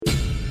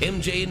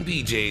MJ and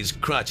BJ's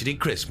Crotchety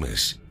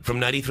Christmas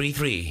from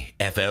 93.3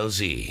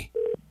 FLZ.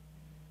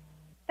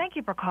 Thank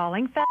you for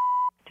calling.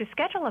 To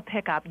schedule a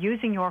pickup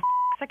using your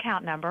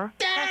account number,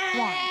 press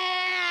 1.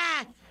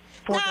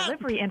 For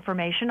delivery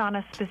information on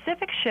a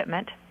specific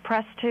shipment,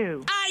 press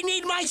 2. I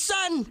need my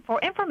son! For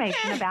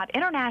information about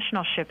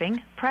international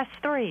shipping, press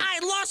 3. I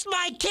lost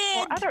my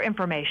kid! For other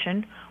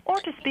information,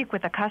 or to speak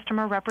with a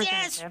customer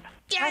representative,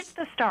 press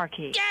the star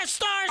key. Yes,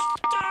 star!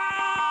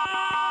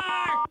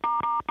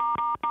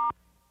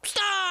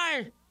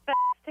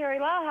 Terry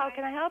Law, how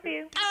can I help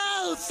you?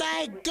 Oh,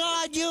 thank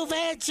God you've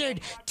answered.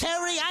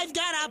 Terry, I've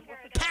got a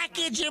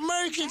package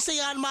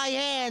emergency on my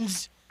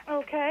hands.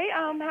 Okay,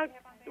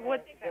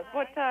 what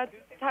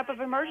type of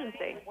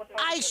emergency?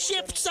 I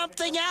shipped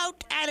something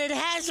out, and it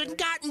hasn't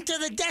gotten to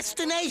the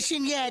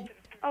destination yet.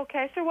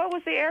 Okay, so what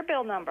was the air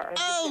bill number?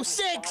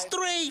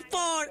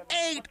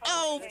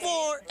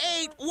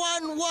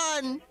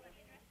 06348048811.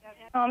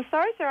 I'm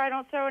sorry, sir, I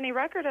don't show any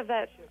record of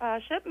that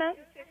shipment.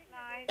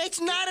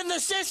 It's not in the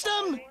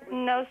system?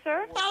 No,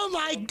 sir. Oh,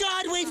 my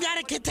God, we've got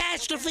a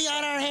catastrophe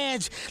on our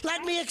hands.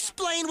 Let me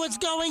explain what's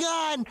going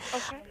on.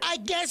 Okay. I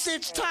guess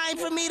it's time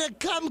for me to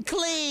come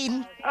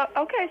clean.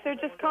 Okay, so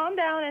just calm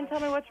down and tell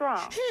me what's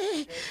wrong.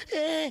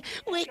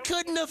 We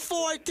couldn't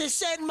afford to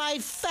send my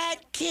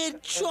fat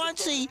kid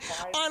Chauncy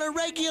on a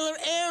regular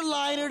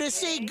airliner to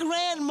see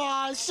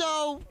Grandma,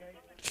 so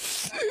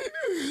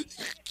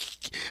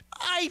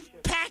I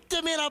packed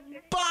him in a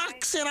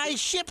box and I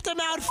shipped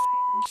him out.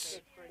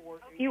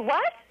 You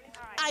what?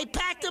 I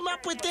packed him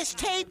up with this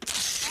tape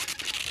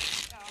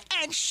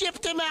and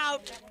shipped him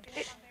out.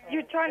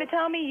 You're trying to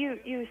tell me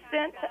you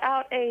sent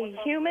out a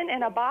human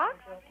in a box?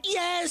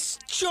 Yes,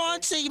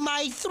 Chauncy,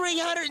 my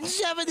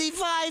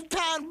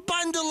 375-pound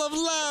bundle of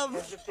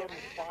love.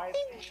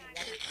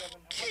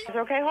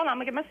 Okay, hold on. I'm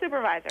going to get my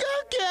supervisor.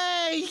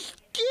 Okay.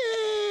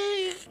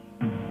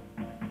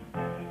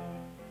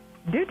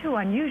 Due to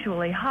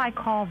unusually high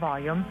call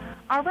volume,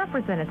 our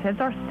representatives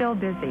are still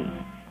busy.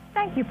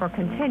 Thank you for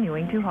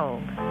continuing to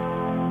hold.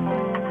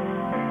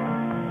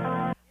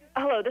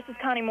 Hello, this is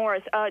Connie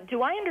Morris.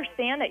 Do I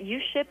understand that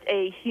you shipped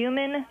a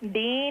human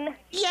being?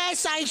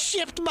 Yes, I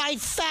shipped my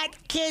fat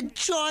kid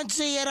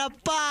Chauncy in a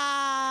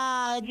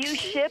box. You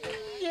shipped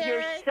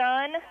your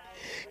son?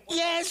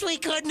 Yes, we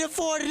couldn't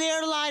afford an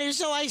airliner,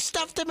 so I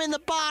stuffed him in the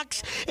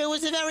box. It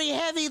was a very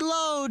heavy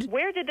load.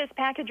 Where did this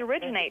package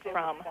originate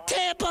from?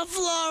 Tampa,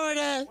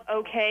 Florida.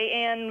 Okay,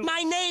 and...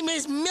 My name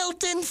is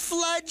Milton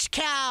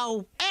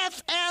Fludgecow.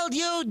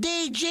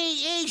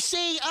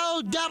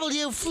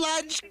 F-L-U-D-G-E-C-O-W,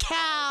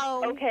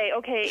 Fludgecow.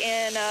 Okay,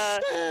 and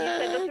you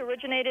said this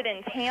originated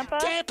in Tampa?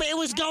 Tampa, it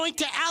was going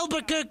to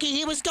Albuquerque.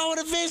 He was going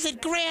to visit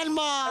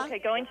Grandma. Okay,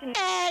 going to...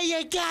 Hey,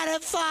 you gotta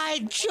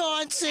find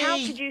Chauncy. How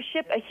could you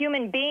ship a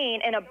human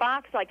being in a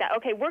box like that?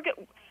 Okay, we're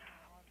going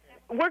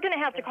to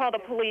have to call the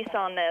police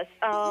on this.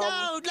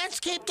 No, let's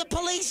keep the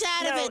police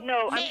out of it.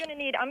 No,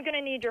 I'm going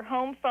to need your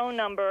home phone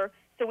number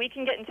so we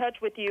can get in touch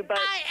with you. But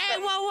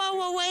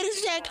whoa, wait a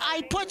sec.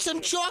 I put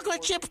some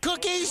chocolate chip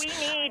cookies. We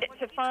need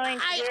to find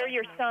where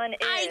your son is.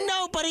 I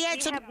know, but he had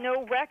we some. have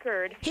no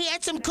record. He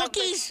had some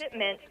cookies.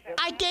 Shipment.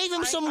 I gave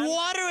him some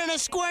water in a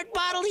squirt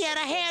bottle. He had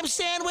a ham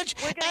sandwich.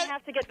 We're going to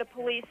have to get the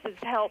police's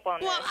help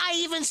on this. Well, I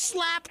even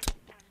slapped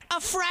a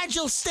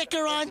fragile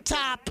sticker on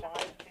top.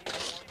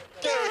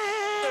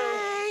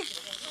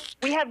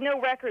 We have no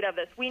record of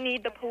this. We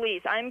need the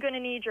police. I'm going to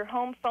need your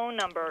home phone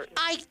number.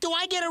 Do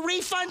I get a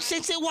refund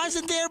since it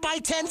wasn't there by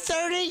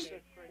 10:30?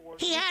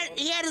 He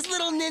had his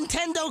little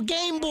Nintendo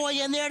Game Boy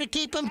in there to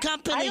keep him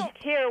company. I don't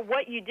care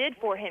what you did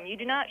for him. You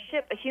do not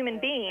ship a human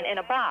being in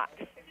a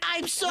box.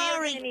 I'm sorry.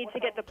 We're going to need to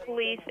get the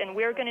police, and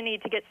we're going to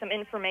need to get some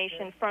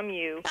information from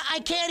you. I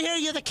can't hear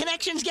you. The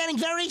connection's getting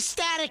very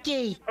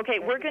staticky. Okay,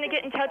 we're going to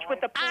get in touch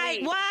with the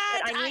police. What?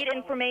 But I need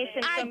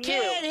information from you. I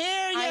can't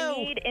hear you. I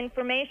need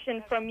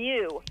information from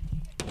you.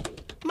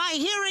 My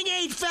hearing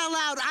aid fell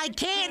out. I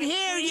can't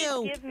hear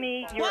you. Give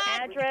me your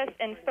address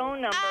and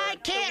phone number I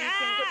can't. so we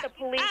can get the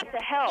police to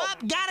help.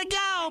 Gotta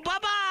go.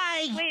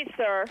 Bye-bye. Please,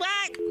 sir.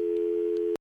 Back.